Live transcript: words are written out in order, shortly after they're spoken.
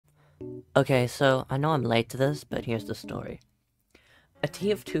Okay, so I know I'm late to this, but here's the story. A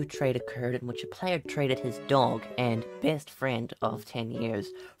TF2 trade occurred in which a player traded his dog and best friend of 10 years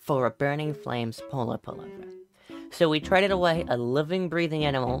for a Burning Flames polo pullover. So we traded away a living, breathing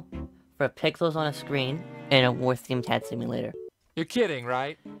animal for pixels on a screen and a war-themed hat simulator. You're kidding,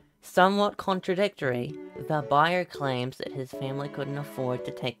 right? Somewhat contradictory, the buyer claims that his family couldn't afford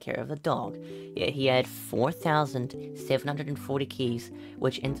to take care of the dog, yet he had 4,740 keys,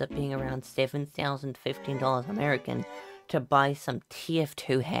 which ends up being around $7,015 American, to buy some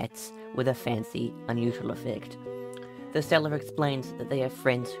TF2 hats with a fancy, unusual effect. The seller explains that they have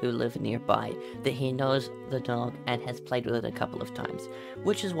friends who live nearby, that he knows the dog and has played with it a couple of times,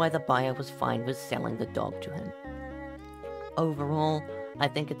 which is why the buyer was fine with selling the dog to him. Overall, I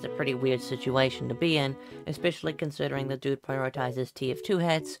think it's a pretty weird situation to be in, especially considering the dude prioritizes TF2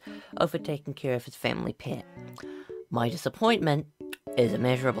 hats over taking care of his family pet. My disappointment is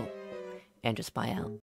immeasurable. EnderSpy out.